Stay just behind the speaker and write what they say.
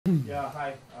Yeah,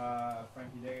 hi,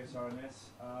 Frankie Degas, RNS.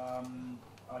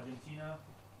 Argentina,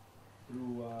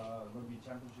 through Rugby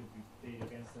Championship, we played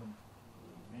against them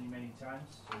many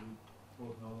times, so we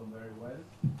both know them very well.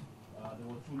 There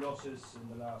were 2 losses in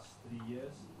the last 3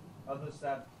 years. How does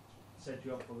that set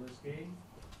you up for this game?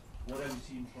 What have you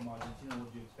seen from Argentina?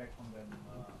 What do you expect from them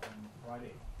on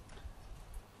Friday?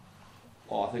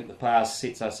 I think the pass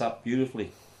sets us up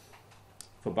beautifully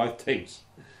for both teams.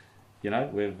 You know,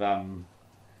 we've,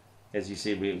 as you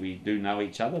said, we do know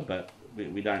each other, but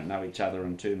we don't know each other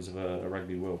in terms of a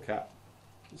Rugby World Cup.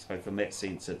 So from that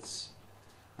sense, it's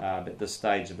at this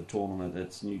stage of the tournament,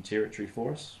 it's new territory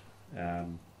for us.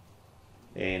 And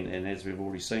as we've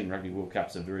already seen, Rugby World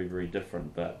Cups are very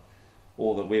different. But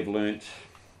all that we've learnt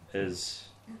is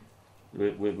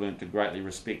we've learnt to greatly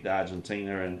respect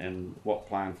Argentina and for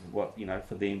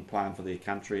them playing for their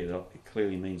country. It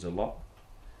clearly means a lot.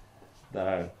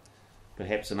 Though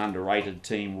perhaps an underrated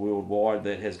team worldwide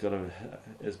that has got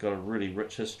a really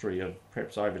rich history of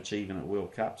perhaps overachieving at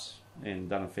World Cups and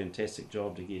done a fantastic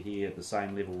job to get here at the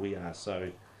same level we are. So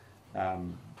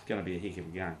it's going to be a heck of a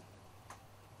game.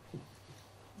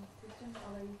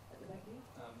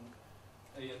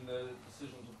 Ian, the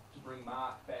decision to bring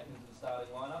Mark back into the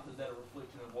starting lineup, is that a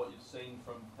reflection of what you've seen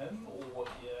from him or what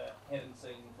you haven't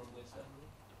seen from Leicester?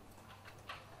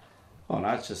 Oh no,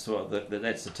 it's just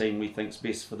that's the team we think's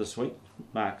best for this week.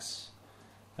 Mark's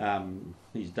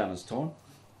he's done his time,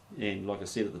 and like I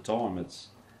said at the time, it's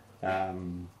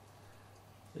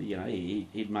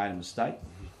he'd made a mistake.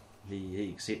 He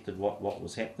accepted what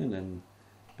was happening,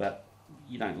 but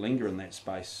you don't linger in that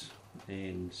space.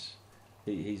 And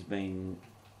he's been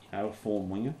a form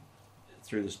winger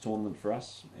through this tournament for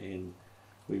us, and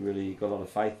we really got a lot of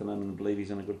faith in him and believe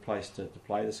he's in a good place to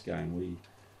play this game.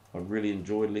 I really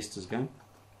enjoyed Leicester's game,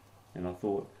 and I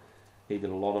thought he did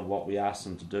a lot of what we asked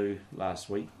him to do last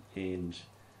week, and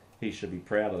he should be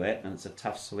proud of that. And it's a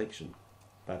tough selection,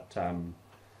 but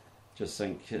just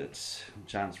think it's a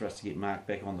chance for us to get Mark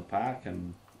back on the park,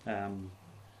 and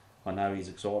I know he's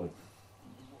excited.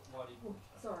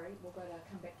 Sorry, we'll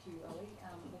come back to you, Ollie.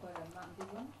 We'll go to Martin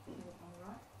Bidwin on the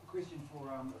right. Question for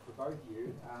both of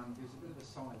you. There's a bit of a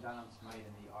song and dance made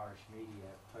in the Irish media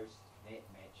post that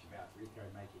match about Rieko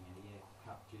making an air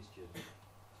cup gesture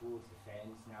towards the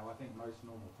fans. Now, I think most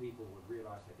normal people would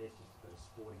realise that that's just a bit of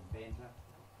sporting banter.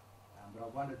 But I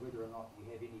wondered whether or not you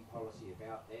have any policy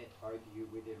about that, both of you,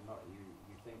 whether or not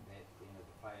you think that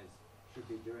the players should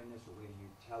be doing this, or whether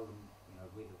you tell them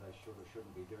whether they should or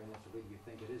shouldn't be doing this, or whether you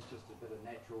think it is just a bit of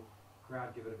natural crowd,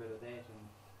 give it a bit of that, and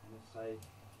say,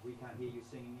 we can't hear you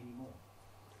singing anymore.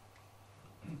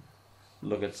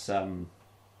 Look, it's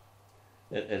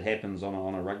it happens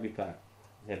on a rugby park.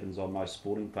 It happens on most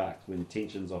sporting parks when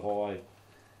tensions are high.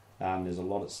 There's a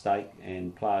lot at stake,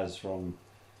 and players from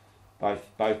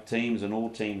both teams and all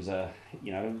teams are,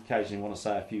 occasionally want to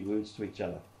say a few words to each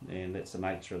other, and that's the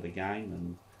nature of the game.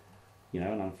 And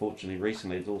and unfortunately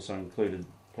recently it's also included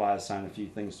players saying a few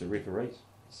things to referees.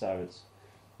 So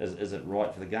is it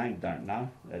right for the game? Don't know.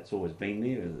 It's always been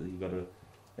there. You've got to.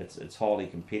 It's highly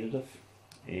competitive,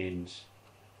 and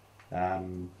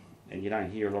you don't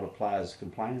hear a lot of players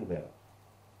complaining about it.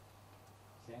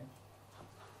 Sam?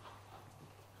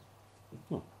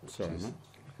 Oh, sorry, mate.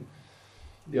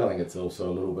 Yeah, I think it's also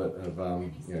a little bit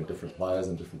of different players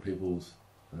and different people's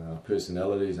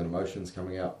personalities and emotions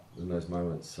coming out in those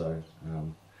moments. So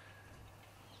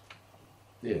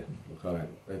look,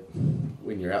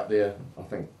 when you're out there, I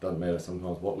think it doesn't matter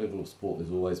sometimes what level of sport.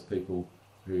 There's always people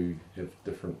who have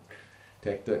different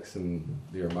tactics, and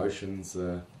their emotions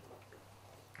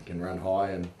can run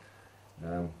high, and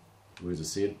words are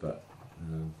said, but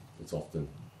it's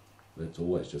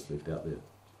always just left out there.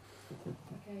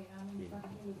 Okay,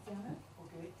 Luciano.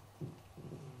 Okay.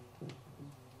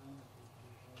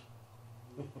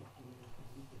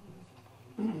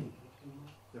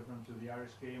 Different to the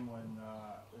Irish game when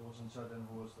it was uncertain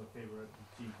who was the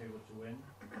team favorite to win.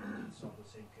 It's not the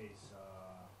same case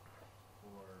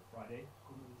for Friday.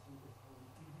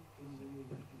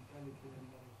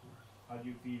 How do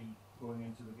you feel going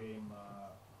into the game?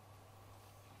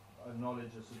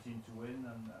 Knowledge as a team to win,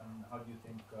 and how do you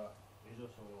think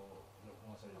ellos or los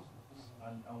Pumas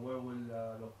and where will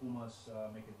los Pumas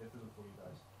make it difficult for you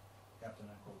guys, captain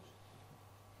and coach?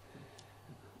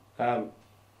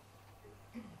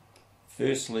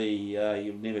 Firstly,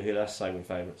 you've never heard us say we're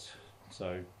favourites,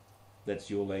 so that's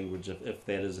your language, if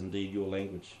that is indeed your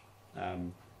language.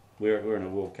 We're in a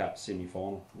World Cup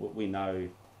semi-final. We know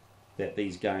that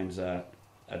these games are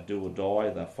do or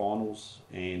die, they're finals,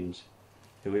 and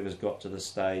whoever's got to this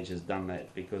stage has done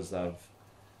that because they've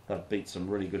they've beat some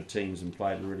really good teams and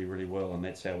played really, really well, and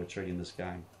that's how we're treating this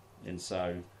game. And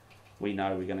so we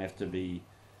know we're going to have to be,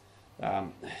 we're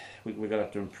going to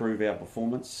have to improve our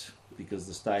performance, because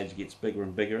the stage gets bigger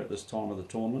and bigger at this time of the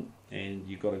tournament, and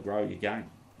you've got to grow your game,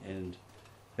 and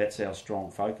that's our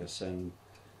strong focus. And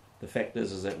the fact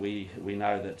is that we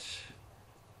know that,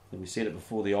 and we said it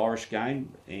before the Irish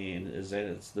game, and is that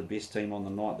it's the best team on the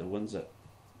night that wins it,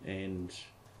 and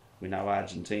we know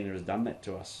Argentina has done that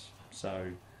to us. So,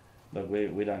 but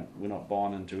we're not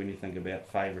buying into anything about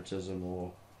favouritism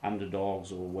or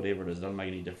underdogs or whatever it is. It doesn't make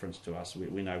any difference to us.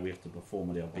 We know we have to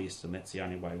perform at our best, and that's the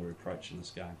only way we're approaching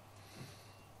this game.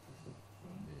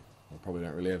 I probably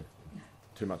don't really have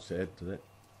too much to add to that.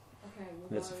 Okay, we'll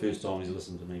That's the go first time he's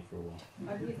listened to me for a while.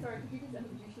 over here. Sorry, could you just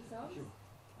introduce yourselves? Sure.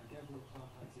 Gabriel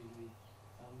Clark, ITV.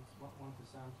 One for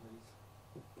Sam, please.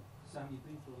 Sam, you've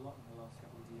been through a lot in the last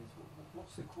couple of years.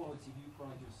 What's the quality you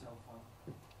pride yourself on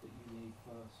that you need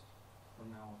first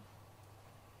from now on?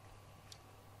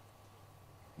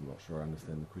 I'm not sure I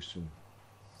understand the question.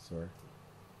 Sorry.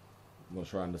 I'm not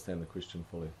sure I understand the question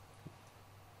fully.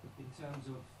 In terms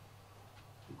of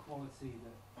the quality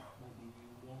that maybe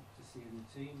you want to see in the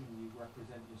team and you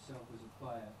represent yourself as a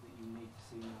player that you need to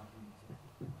see now from the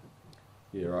team?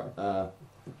 Yeah, right.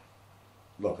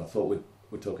 Look, I thought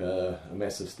we took a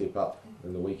massive step up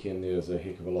in the weekend. There was a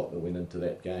heck of a lot that went into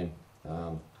that game.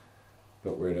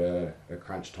 But we're at a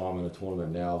crunch time in a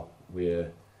tournament now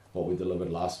where what we delivered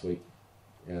last week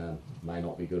may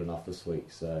not be good enough this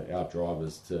week. So our drive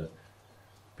is to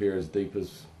prepare as deep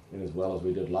as and as well as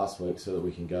we did last week, so that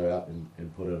we can go out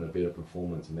and put in a better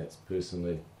performance, and that's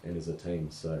personally and as a team.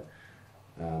 So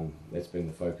that's been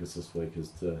the focus this week,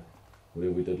 is to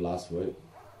whatever we did last week,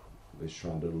 let's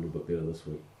try and do it a little bit better this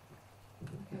week.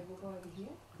 Okay, we'll go over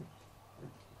here.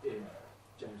 Yeah,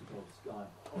 James Cobb, Sky.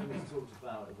 Always talked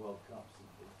about the World Cups,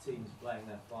 the teams playing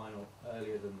their final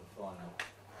earlier than the final.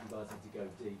 You guys need to go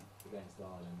deep against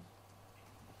Ireland.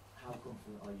 How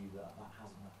confident are you that that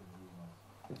hasn't happened with you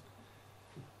guys?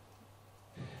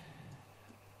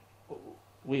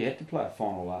 We had to play a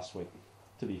final last week,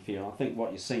 to be fair. I think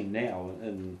what you're seeing now,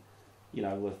 and you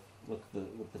know, with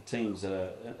the teams that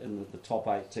are in the top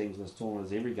 8 teams in this tournament,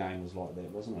 is every game was like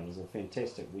that, wasn't it? It was a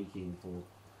fantastic weekend for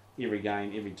every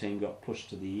game. Every team got pushed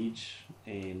to the edge,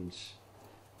 and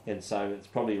so it's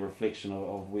probably a reflection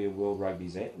of where world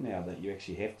rugby's at now, that you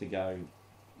actually have to go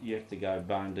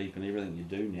bone deep in everything you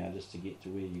do now just to get to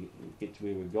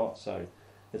where we've got. So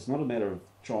it's not a matter of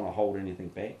trying to hold anything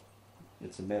back.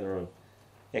 It's a matter of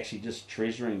actually just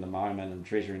treasuring the moment and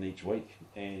treasuring each week.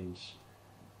 And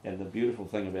the beautiful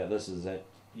thing about this is that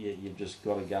you've just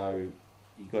got to go,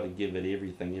 you've got to give it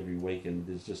everything every week, and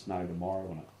there's just no tomorrow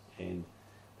on it. And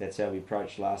that's how we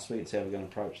approached last week. It's how we're going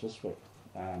to approach this week.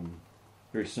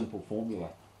 Very simple formula,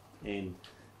 and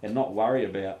not worry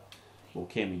about, well,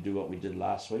 can we do what we did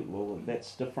last week? Well,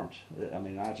 that's different. I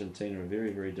mean, Argentina are a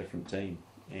very, very different team,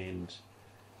 and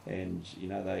you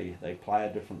know, they play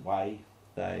a different way.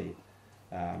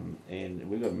 And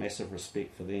we've got massive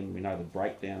respect for them. We know the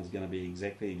breakdown is going to be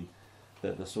exactly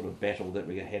the sort of battle that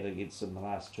we had against them the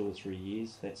last 2 or 3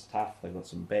 years. That's tough. They've got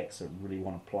some backs that really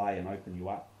want to play and open you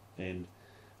up, and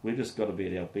we've just got to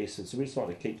be at our best. And so we just like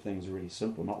to keep things really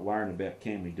simple, not worrying about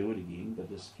can we do it again, but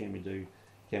just can we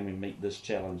meet this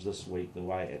challenge this week the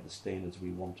way, at the standards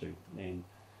we want to, and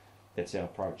that's our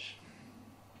approach.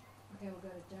 Okay, we'll go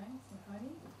to James Mahoney,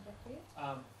 back there.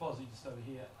 Fozzie, just over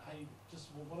here. Hey, just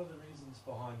what are the reasons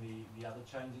behind the other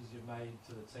changes you've made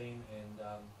to the team, and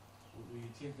were you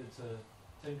tempted to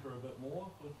tinker a bit more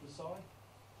with the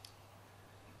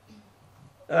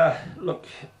side? Look,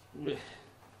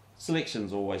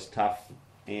 selection's always tough,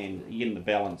 and again the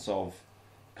balance of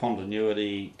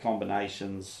continuity,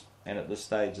 combinations, and at this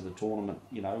stage of the tournament,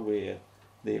 you know, where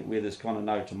there's kind of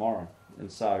no tomorrow.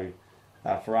 And so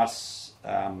for us,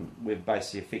 we've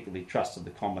basically effectively trusted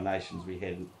the combinations we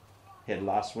had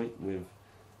last week.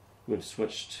 We've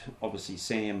switched obviously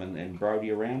Sam and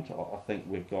Brodie around. I think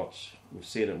we've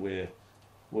said it,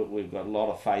 we've got a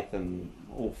lot of faith in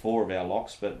all 4 of our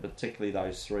locks, but particularly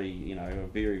those 3, you know, are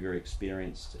very, very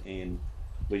experienced, and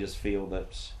we just feel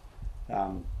that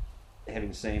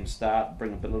having Sam start,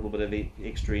 bring a little bit of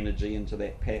extra energy into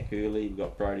that pack early. We've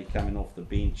got Brodie coming off the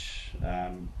bench.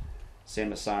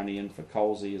 Samasoni in for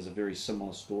Colsey is a very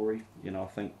similar story. You know, I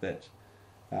think that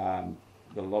got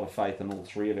a lot of faith in all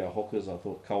 3 of our hookers. I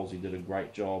thought Colsey did a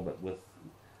great job with,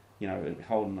 you know,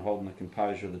 holding the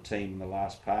composure of the team in the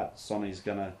last part. Sonny's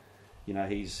gonna, you know,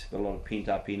 he's got a lot of pent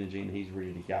up energy and he's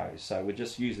ready to go. So we're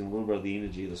just using a little bit of the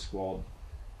energy of the squad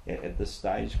at this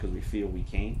stage, because we feel we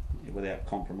can without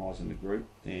compromising the group.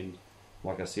 And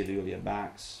like I said earlier,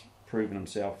 Mark's proven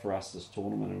himself for us this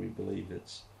tournament, and we believe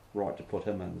it's right to put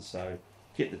him in. So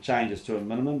keep the changes to a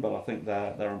minimum, but I think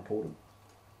they're important.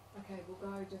 Okay, we'll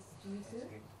go just to you, sir.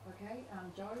 Okay,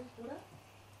 Joe, Buddha.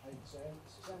 Hey Sam,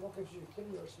 what gives you,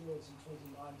 given your experience in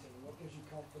 2019, what gives you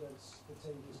confidence the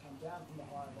team has come down from the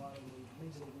high line and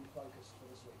mentally refocused for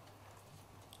this week?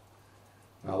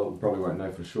 Look, we probably won't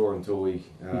know for sure until we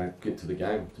get to the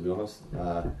game, to be honest.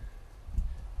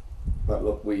 But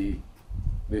look,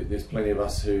 there's plenty of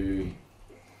us who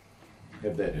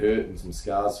have that hurt and some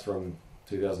scars from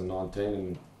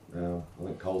 2019, and I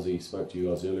think Colsey spoke to you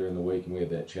guys earlier in the week, and we had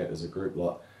that chat as a group.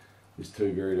 Like, there's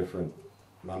two very different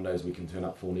Mondays we can turn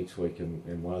up for next week,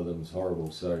 and one of them is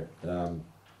horrible. So, and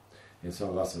some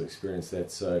of us have experienced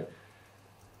that. So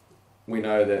we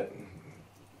know that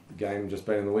the game just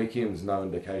being on the weekend is no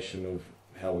indication of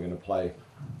how we're going to play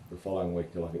the following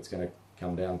week. Like, it's going to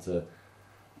come down to the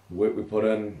work we put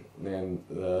in and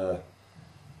the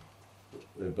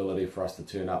ability for us to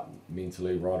turn up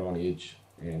mentally right on edge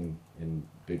and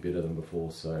be better than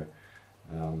before. So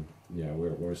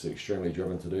we're extremely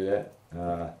driven to do that,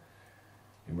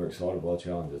 and we're excited by the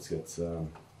challenge. It's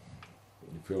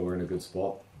we feel we're in a good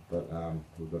spot, but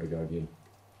we've got to go again.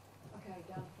 Okay,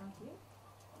 down the front here.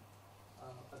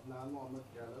 Adnan Mohammed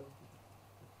Gallo.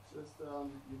 Just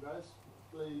you guys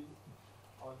play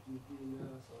Argentina,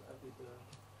 South Africa,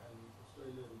 and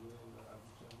Australia during the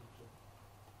Rugby Championship.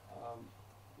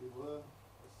 There were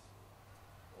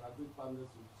rugby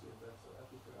pundits who said that South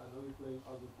Africa, I know we're playing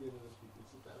Argentina this week,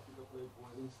 but South Africa played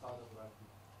boiling style of rugby.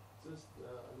 I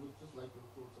would just like your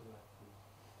thoughts on that, please.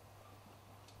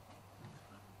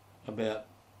 About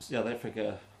South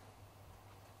Africa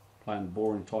playing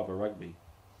boring type of rugby.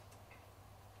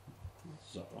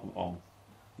 So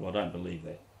well, I don't believe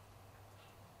that.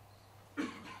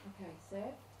 Okay,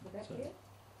 Seb, the back So- here,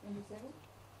 number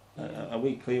 7. Are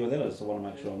we clear with that? I just want to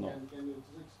make sure I'm not. Can you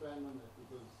just expand on that?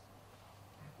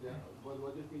 Because,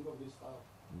 what do you think of this style?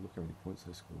 Look how many points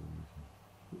they scored.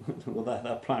 Well,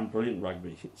 they're playing brilliant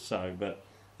rugby. So, but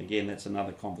again, that's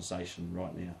another conversation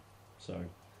right now. So,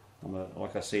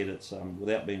 like I said, it's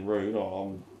without being rude,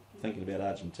 I'm thinking about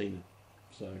Argentina.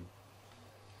 So.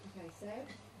 Okay, Seb,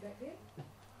 back there.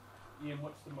 Ian,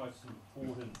 what's the most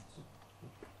important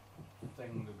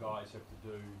thing the guys have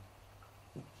to do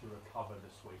to recover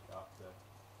this week after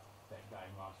that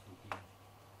game last weekend?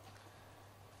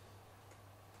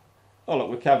 Oh,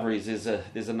 look, recoveries,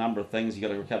 there's a number of things. You've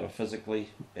got to recover physically,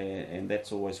 and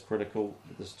that's always critical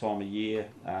at this time of year.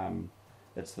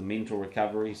 It's the mental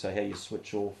recovery, so how you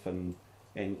switch off and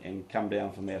come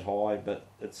down from that high. But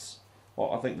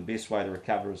I think the best way to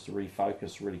recover is to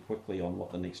refocus really quickly on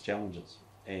what the next challenge is,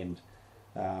 and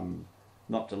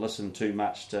not to listen too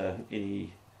much to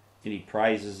any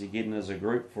praises you're getting as a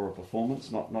group for a performance,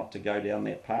 not to go down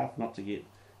that path, not to get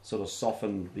sort of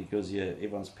softened because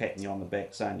everyone's patting you on the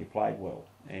back saying you played well,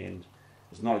 and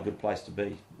it's not a good place to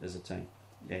be as a team.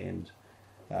 And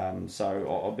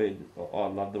so I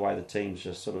love the way the team's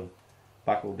just sort of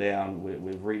buckled down.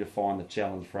 We've redefined the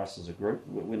challenge for us as a group.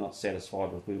 We're not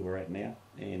satisfied with where we're at now,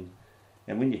 and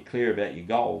when you're clear about your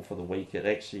goal for the week, it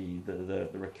actually the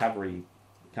recovery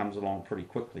comes along pretty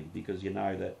quickly, because you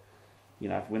know that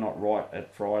if we're not right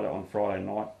on Friday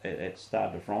night at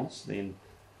Stade de France, then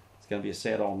it's going to be a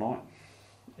sad old night,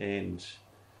 and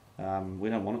we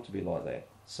don't want it to be like that.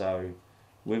 So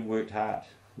we've worked hard.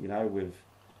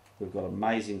 We've got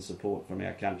amazing support from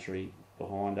our country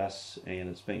behind us, and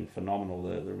it's been phenomenal,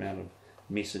 the amount of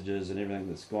messages and everything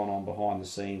that's gone on behind the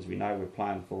scenes. We know we're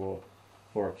playing for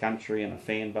a country and a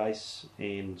fan base,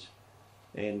 and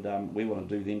we want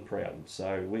to do them proud.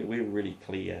 So we're really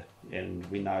clear, and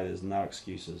we know there's no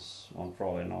excuses on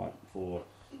Friday night for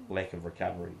lack of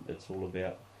recovery. It's all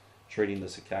about treating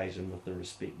this occasion with the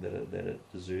respect that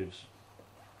it deserves.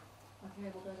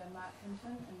 Okay, we'll go to Mark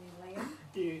Hinton and then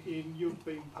Liam. Ian, you've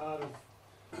been part of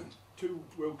 2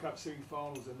 World Cup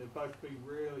semi-finals, and they've both been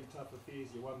really tough affairs.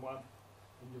 You won one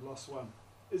and you lost one.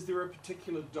 Is there a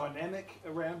particular dynamic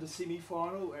around a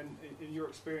semi-final, and in your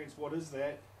experience, what is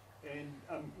that? And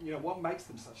what makes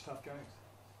them such tough games?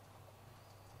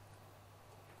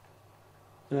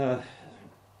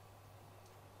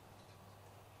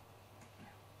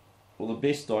 Well, the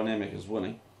best dynamic is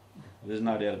winning. There's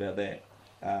no doubt about that.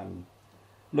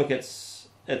 Look, it's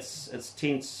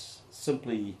tense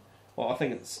simply. Well, I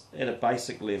think it's at a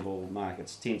basic level, Mark.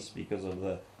 It's tense because of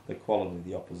the quality of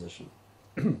the opposition.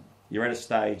 You're at a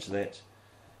stage that,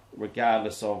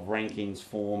 regardless of rankings,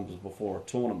 forms before a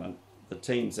tournament, the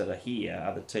teams that are here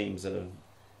are the teams that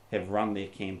have run their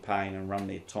campaign and run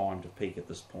their time to peak at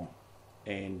this point,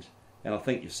 and I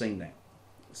think you've seen that.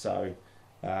 So,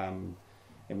 and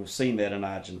and we've seen that in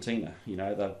Argentina. You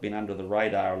know, they've been under the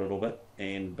radar a little bit,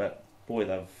 but boy,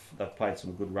 they've played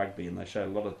some good rugby, and they showed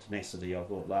a lot of tenacity, I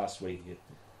thought, last week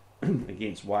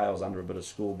against Wales under a bit of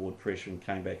scoreboard pressure, and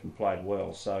came back and played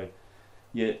well. So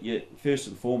yeah, first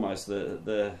and foremost,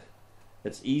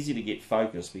 it's easy to get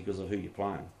focused because of who you're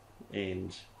playing,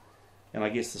 and I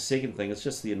guess the second thing is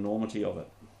just the enormity of it.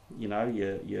 You know,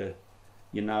 you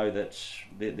know that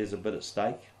there's a bit at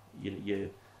stake.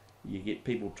 You get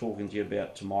people talking to you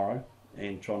about tomorrow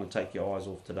and trying to take your eyes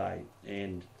off today,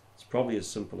 and it's probably as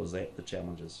simple as that, the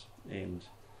challenges. And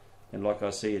like I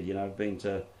said, you know, been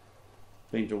to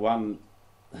one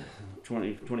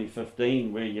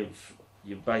 2015 where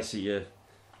you've basically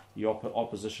your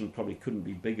opposition probably couldn't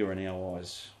be bigger in our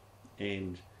eyes,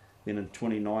 and then in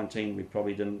 2019 we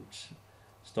probably didn't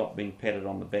stop being patted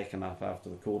on the back enough after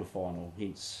the quarterfinal,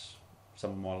 hence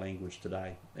some of my language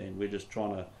today. And we're just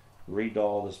trying to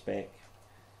redial this back,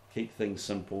 keep things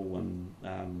simple,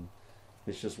 and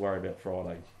let's just worry about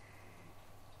Friday.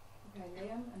 Okay,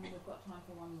 Liam, and then we've got time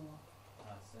for one more.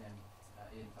 Sam,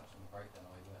 Ian touched on the breakdown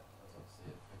a wee bit. It was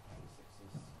obviously a big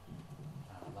success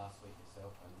last week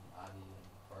yourself, and Artie and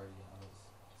Brody and others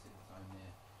set the tone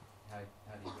there. How do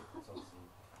you get, it's obviously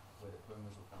where the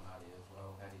Pumas will come Artie as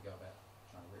well, how do you go about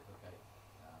trying to replicate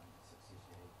the success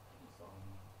you had against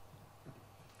Ireland?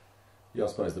 Yeah, I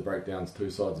suppose the breakdown's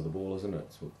two sides of the ball, isn't it?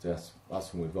 It's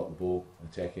us when we've got the ball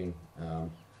attacking,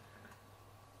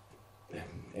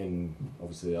 and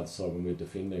obviously the other side when we're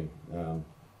defending.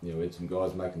 You know, we had some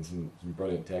guys making some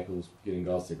brilliant tackles, getting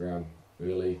guys to the ground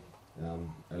early,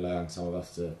 allowing some of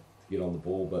us to get on the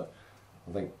ball. But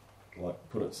I think, like,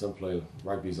 put it simply,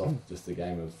 rugby's just a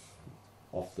game of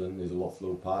often. There's lots of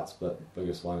little parts, but the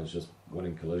biggest one is just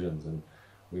winning collisions. And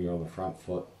when you're on the front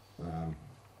foot,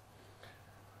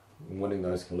 winning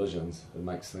those collisions, it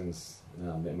makes things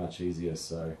that much easier.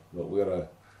 So, look, we've got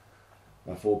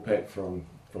a full pack from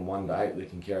 1 to 8 that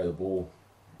can carry the ball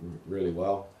really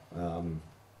well.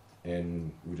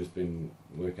 And we've just been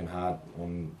working hard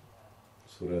on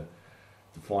sort of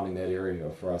defining that area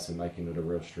for us and making it a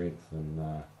real strength.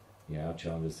 And yeah, our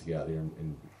challenge is to get out there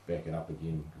and back it up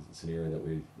again, because it's an area that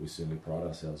we certainly pride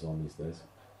ourselves on these days.